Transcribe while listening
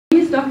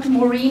Dr.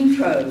 Maurene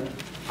Traub.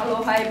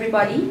 Aloha,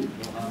 everybody.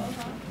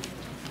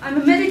 I'm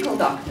a medical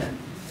doctor.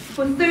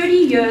 For 30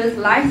 years,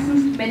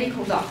 licensed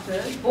medical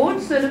doctor,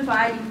 board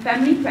certified in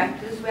family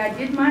practice, where I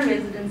did my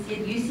residency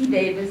at UC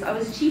Davis. I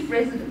was chief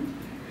resident.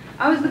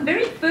 I was the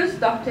very first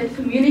doctor at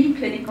Community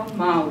Clinic of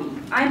Maui.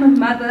 I'm a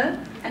mother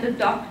and a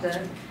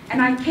doctor,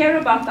 and I care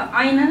about the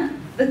aina,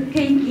 the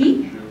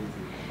keiki,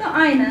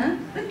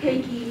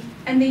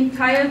 and the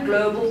entire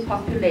global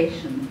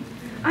population.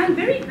 I'm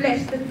very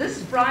blessed that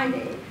this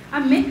Friday I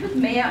met with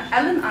Mayor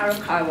Alan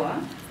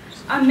Arakawa.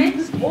 I met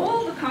with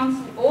all the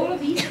council, all of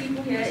these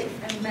people here,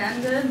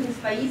 Amanda, Ms.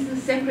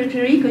 Faisa's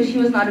secretary, because she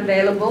was not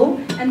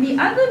available, and the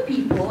other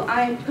people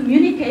I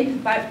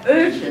communicated by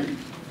urgent,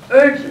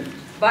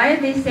 via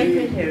their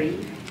secretary,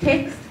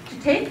 text to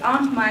take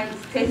out my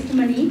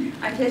testimony.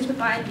 I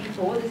testified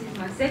before, this is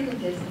my second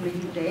testimony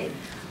today.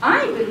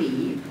 I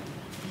believe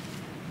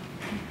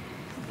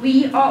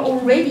we are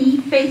already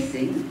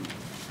facing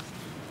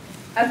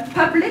a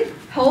public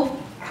health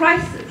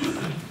crisis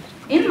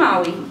in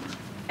Maui,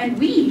 and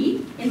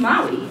we, in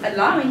Maui,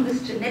 allowing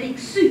this genetic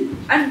soup,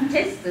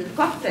 untested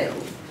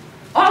cocktails,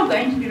 are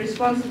going to be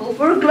responsible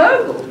for a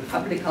global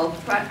public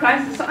health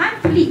crisis. So I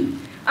plead,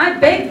 I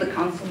beg the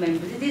council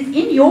members, it is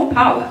in your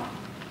power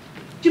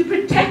to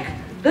protect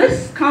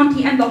this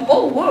county and the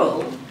whole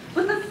world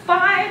with a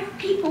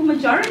 5-people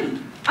majority.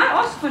 I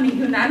ask for a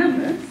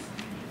unanimous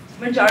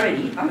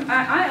majority.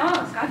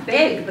 I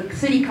beg the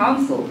city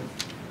council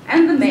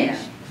and the mayor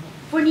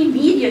for an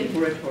immediate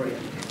moratorium.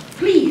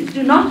 Please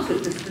do not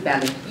put this to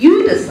ballot.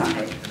 You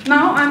decide.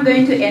 Now I'm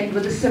going to end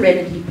with a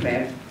serenity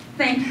prayer.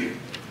 Thank you.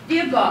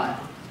 Dear God,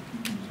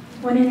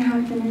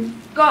 1.5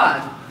 minutes.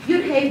 God,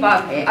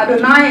 Yud-Heh-Vav-Heh,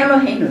 Adonai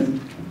Eloheinu,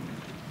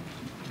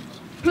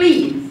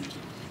 please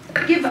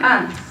give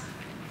us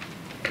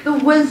the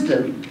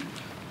wisdom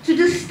to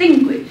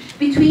distinguish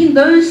between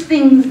those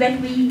things that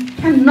we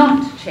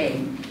cannot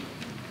change.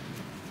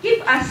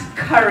 Give us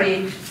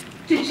courage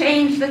to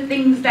change the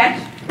things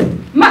that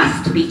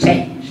must be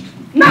changed.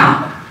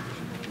 Now,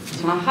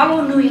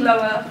 mahalo nui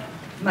loa,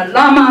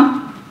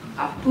 malama,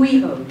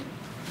 ahuiho.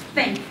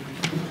 Thank you.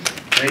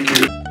 Thank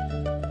you.